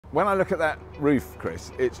when I look at that roof,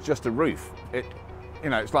 Chris, it's just a roof. You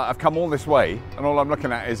know, it's like I've come all this way and all I'm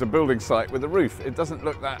looking at is a building site with a roof. It doesn't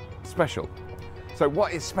look that special. So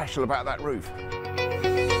what is special about that roof?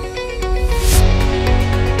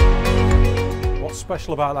 What's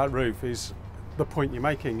special about that roof is the point you're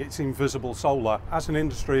making. It's invisible solar. As an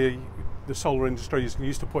industry, the solar industry is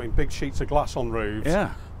used to putting big sheets of glass on roofs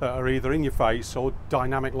that are either in your face or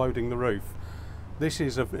dynamic loading the roof. This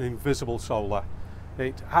is an invisible solar.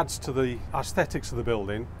 It adds to the aesthetics of the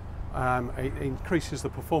building. It increases the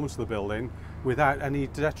performance of the building without any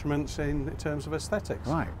detriments in terms of aesthetics.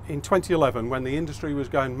 Right. In 2011, when the industry was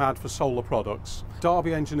going mad for solar products,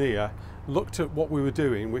 Derby engineer looked at what we were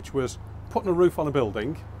doing, which was putting a roof on a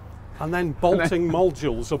building and then bolting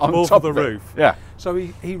modules above the roof. Yeah. So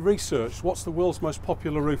he researched what's the world's most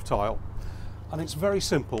popular roof tile, and it's very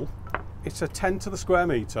simple. It's a 10 to the square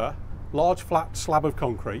metre, large flat slab of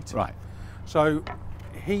concrete. Right. So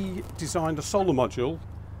he designed a solar module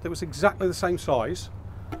that was exactly the same size.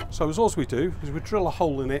 So all we do is we drill a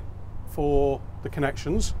hole in it for the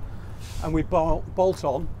connections, and we bolt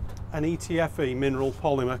on an ETFE mineral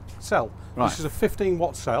polymer cell. Right. This is a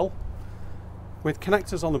 15-watt cell with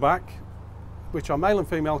connectors on the back, which are male and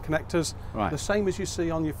female connectors, the same as you see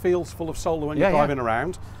on your fields full of solar when you're driving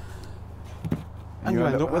around. And you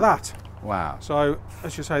end up with that. Wow. So,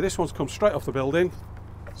 as you say, this one's come straight off the building.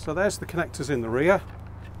 So there's the connectors in the rear.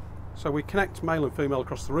 So we connect male and female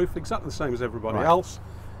across the roof, exactly the same as everybody else.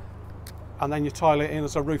 And then you tile it in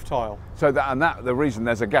as a roof tile. So the reason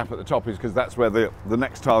there's a gap at the top is because that's where the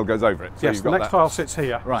next tile goes over it. So yes, the next tile sits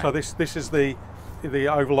here. Right. So this is the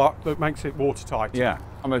overlock that makes it watertight. Yeah.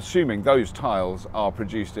 I'm assuming those tiles are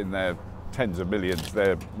produced in their tens of millions.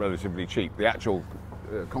 They're relatively cheap. The actual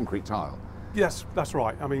concrete tile. Yes, that's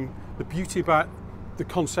right. I mean, the beauty about the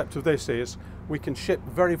concept of this is we can ship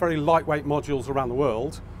very, very lightweight modules around the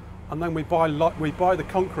world, and then we buy the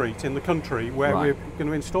concrete in the country where we're going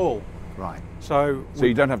to install. Right. So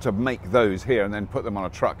you don't have to make those here and then put them on a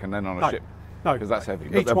truck and then on a ship. No, because that's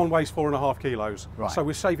heavy. Each one weighs 4.5 kilos. Right. So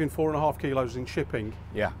we're saving 4.5 kilos in shipping.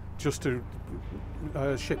 Yeah. Just to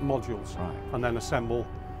ship modules and then assemble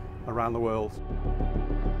around the world.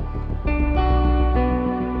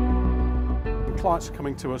 Clients are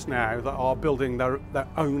coming to us now that are building their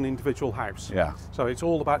own individual house. Yeah. So it's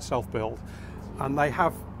all about self-build, and they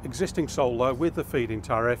have existing solar with the feed-in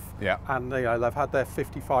tariff. Yeah. And they've had their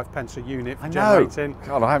 55 pence a unit for generating.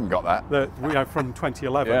 God, I haven't got that. From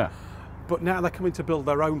 2011. Yeah. But now they're coming to build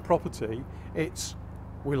their own property.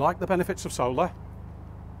 We like the benefits of solar.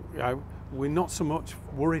 We're not so much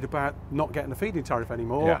worried about not getting the feed-in tariff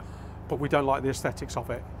anymore, but we don't like the aesthetics of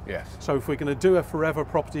it. Yes. So if we're going to do a forever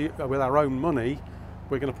property with our own money,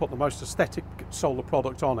 we're going to put the most aesthetic solar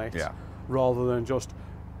product on it, rather than just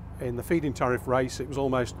in the feed-in tariff race. It was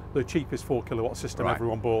almost the cheapest 4 kilowatt system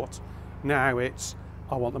everyone bought. Now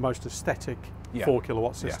I want the most aesthetic 4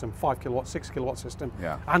 kilowatt system, 5 kilowatt, 6 kilowatt system,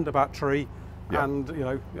 and a battery, and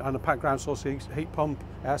and a ground source heat pump,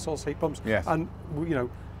 air source heat pumps, and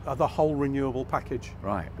the whole renewable package.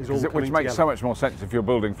 Right. Which makes so much more sense if you're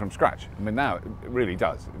building from scratch. I mean, now it really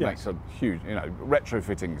does. It makes a huge,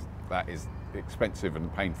 retrofitting that is expensive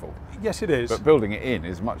and painful. Yes, it is. But building it in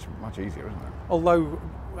is much easier, isn't it? Although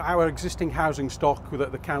our existing housing stock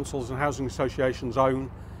that the councils and housing associations own,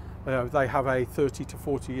 they have a 30 to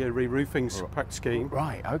 40 year re-roofing scheme.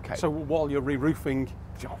 Right, okay. So while you're re-roofing,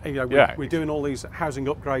 we're doing all these housing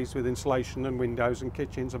upgrades with insulation and windows and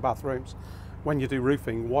kitchens and bathrooms. When you do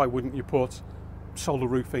roofing, why wouldn't you put solar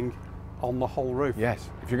roofing on the whole roof?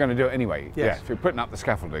 Yes, if you're going to do it anyway. Yes. If you're putting up the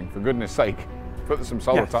scaffolding, for goodness sake, put some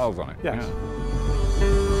solar tiles on it. Yes.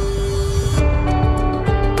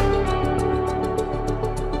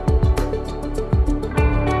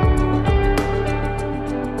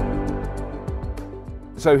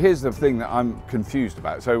 So here's the thing that I'm confused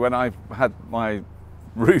about. So when I had my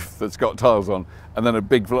roof that's got tiles on, and then a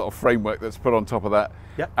big little framework that's put on top of that,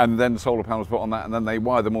 and then solar panels put on that, and then they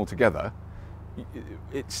wire them all together,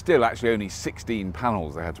 it's still actually only 16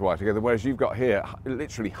 panels they had to wire together, whereas you've got here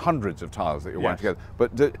literally hundreds of tiles that you're wiring together.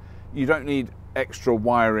 But you don't need extra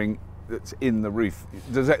wiring that's in the roof.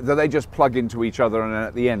 Do they just plug into each other, and then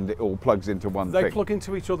at the end it all plugs into one thing? They plug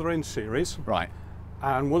into each other in series. Right.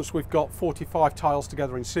 And once we've got 45 tiles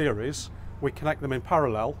together in series, we connect them in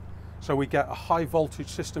parallel, so we get a high voltage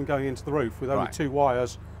system going into the roof with only 2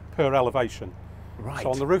 wires per elevation. Right. So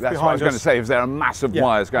on the roof That's behind what I was us, going to say, if there are massive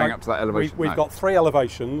wires going up to that elevation. We've got 3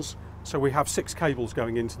 elevations, so we have 6 cables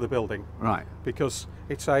going into the building. Right. Because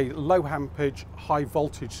it's a low ampage, high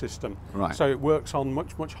voltage system. Right. So it works on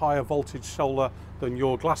much higher voltage solar than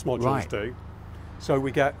your glass modules do. So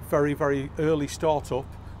we get very, very early startup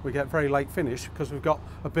we get very late finish because we've got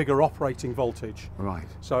a bigger operating voltage. Right.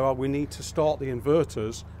 So we need to start the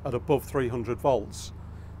inverters at above 300 volts.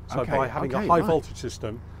 So by having a high voltage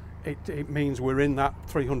system, it means we're in that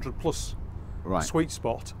 300 plus sweet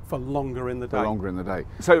spot for longer in the day. For longer in the day.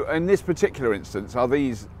 So in this particular instance,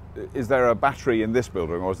 is there a battery in this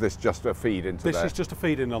building, or is this just a feed into This is just a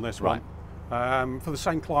feed in on this one. For the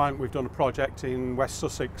same client, we've done a project in West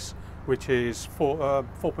Sussex, which is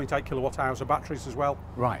 4.8 kilowatt hours of batteries as well.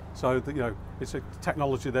 Right. So it's a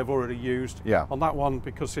technology they've already used. Yeah. On that one,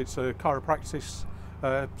 because it's a chiropractic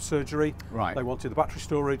surgery, they wanted the battery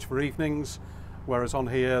storage for evenings, whereas on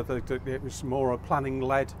here it was more a planning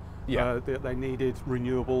led. Yeah. They needed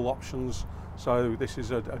renewable options. So this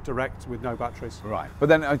is a direct with no batteries. Right. But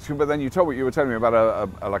then you were telling me about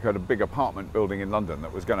a big apartment building in London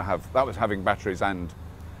that was having batteries and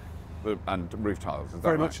roof tiles. Is that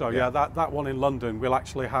Very right? much so. Yeah. That one in London will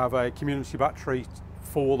actually have a community battery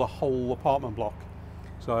for the whole apartment block.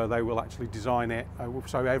 So they will actually design it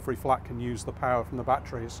so every flat can use the power from the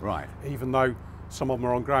batteries. Right. Even though some of them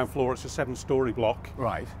are on ground floor, it's a 7-story block.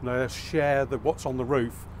 Right. They share what's on the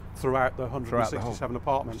roof throughout the 167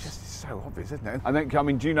 apartments. It's just so obvious, isn't it? I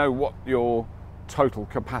mean, do you know what your total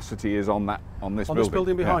capacity is on this building? On this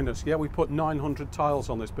building behind us, we put 900 tiles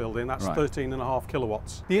on this building. That's 13.5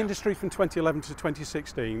 kilowatts. The industry from 2011 to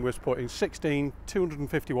 2016 was putting 16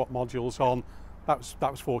 250 watt modules on. That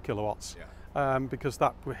was 4 kilowatts. Yeah. Because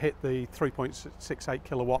that hit the 3.68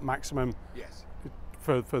 kilowatt maximum. Yes.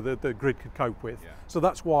 For the grid could cope with. Yeah. So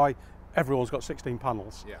that's why everyone's got 16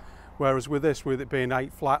 panels. Yeah. Whereas with this, with it being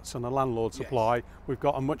 8 flats and a landlord supply, we've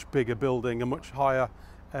got a much bigger building, a much higher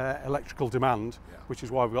electrical demand, which is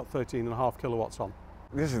why we've got 13.5 kilowatts on.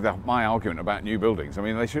 This is my argument about new buildings. I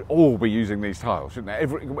mean, they should all be using these tiles, shouldn't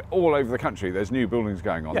they? All over the country, there's new buildings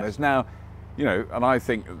going on. Yes. There's now, and I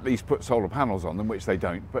think at least put solar panels on them, which they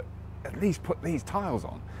don't, but at least put these tiles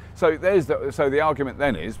on. So the argument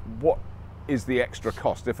then is, what is the extra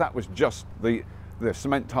cost? If that was just the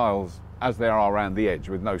cement tiles as they are around the edge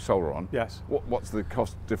with no solar on, yes. What's the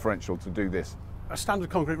cost differential to do this? A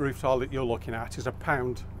standard concrete roof tile that you're looking at is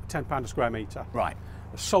 £10 a square metre. Right.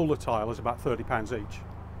 A solar tile is about £30 each.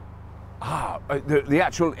 Ah, the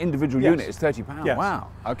actual individual unit is £30. Yes. Wow.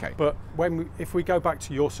 Okay. But if we go back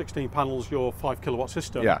to your 16 panels, your 5 kilowatt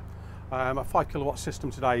system, a 5 kilowatt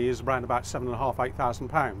system today is around about £7,500 to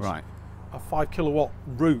 £8,000. Right. A 5 kilowatt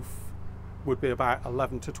roof would be about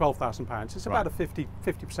 £11,000 to £12,000. It's about a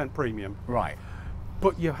 50% premium. Right.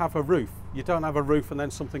 But you have a roof. You don't have a roof and then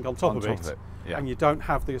something on top of it. Yeah. And you don't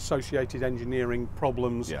have the associated engineering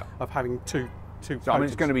problems of having two so, I mean,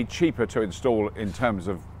 it's going to be cheaper to install in terms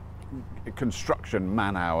of construction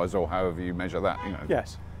man hours, or however you measure that.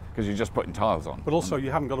 Yes. Because you're just putting tiles on. But also you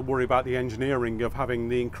haven't got to worry about the engineering of having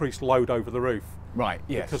the increased load over the roof. Right.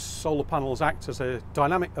 Yes. Because solar panels act as a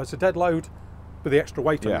dead load with the extra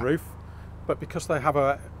weight on the roof. But because they have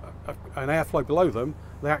an airflow below them,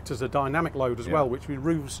 they act as a dynamic load as well, which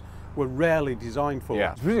roofs were rarely designed for.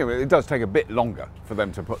 Yeah, it does take a bit longer for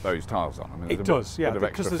them to put those tiles on. I mean, it does,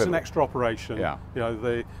 because there's an extra operation. Yeah.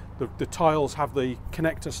 The tiles have the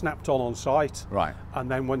connector snapped on site. Right. And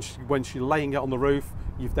then once you're laying it on the roof,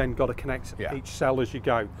 you've then got to connect each cell as you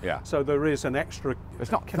go. Yeah. So there is an extra.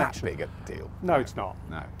 It's not connection. That big a deal. No, it's not.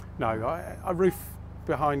 No. A roof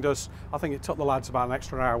behind us, I think it took the lads about an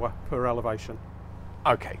extra hour per elevation.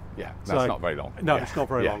 Okay, that's not very long. No, it's not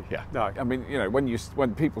very long. Yeah. No. I mean,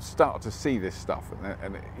 when people start to see this stuff,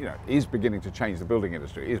 and it is beginning to change the building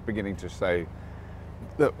industry, it is beginning to say,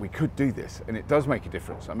 look, we could do this, and it does make a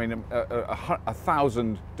difference. I mean,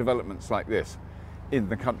 1,000 developments like this in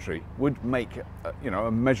the country would make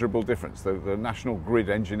a measurable difference. The national grid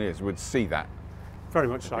engineers would see that. Very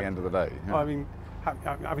much so. At the end of the day. Yeah. I mean,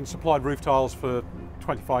 having supplied roof tiles for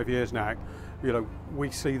 25 years now,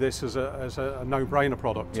 we see this as a no-brainer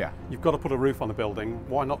product. Yeah. You've got to put a roof on the building.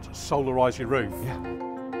 Why not solarize your roof? Yeah.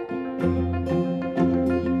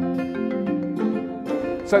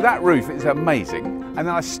 So that roof is amazing. And then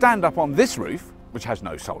I stand up on this roof, which has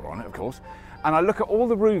no solar on it, of course, and I look at all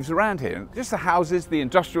the roofs around here, just the houses, the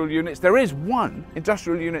industrial units. There is one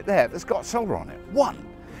industrial unit there that's got solar on it. One.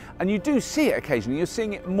 And you do see it occasionally. You're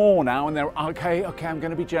seeing it more now, and they're okay, I'm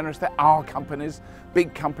going to be generous. There are companies,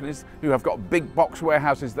 big companies, who have got big box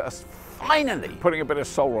warehouses that are finally putting a bit of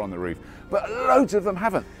solar on the roof, but loads of them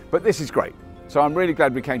haven't. But this is great. So I'm really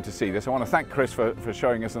glad we came to see this. I want to thank Chris for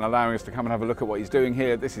showing us and allowing us to come and have a look at what he's doing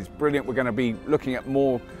here. This is brilliant. We're going to be looking at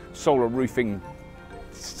more solar roofing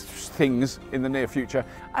things in the near future.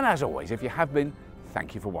 And as always, if you have been,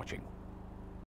 thank you for watching.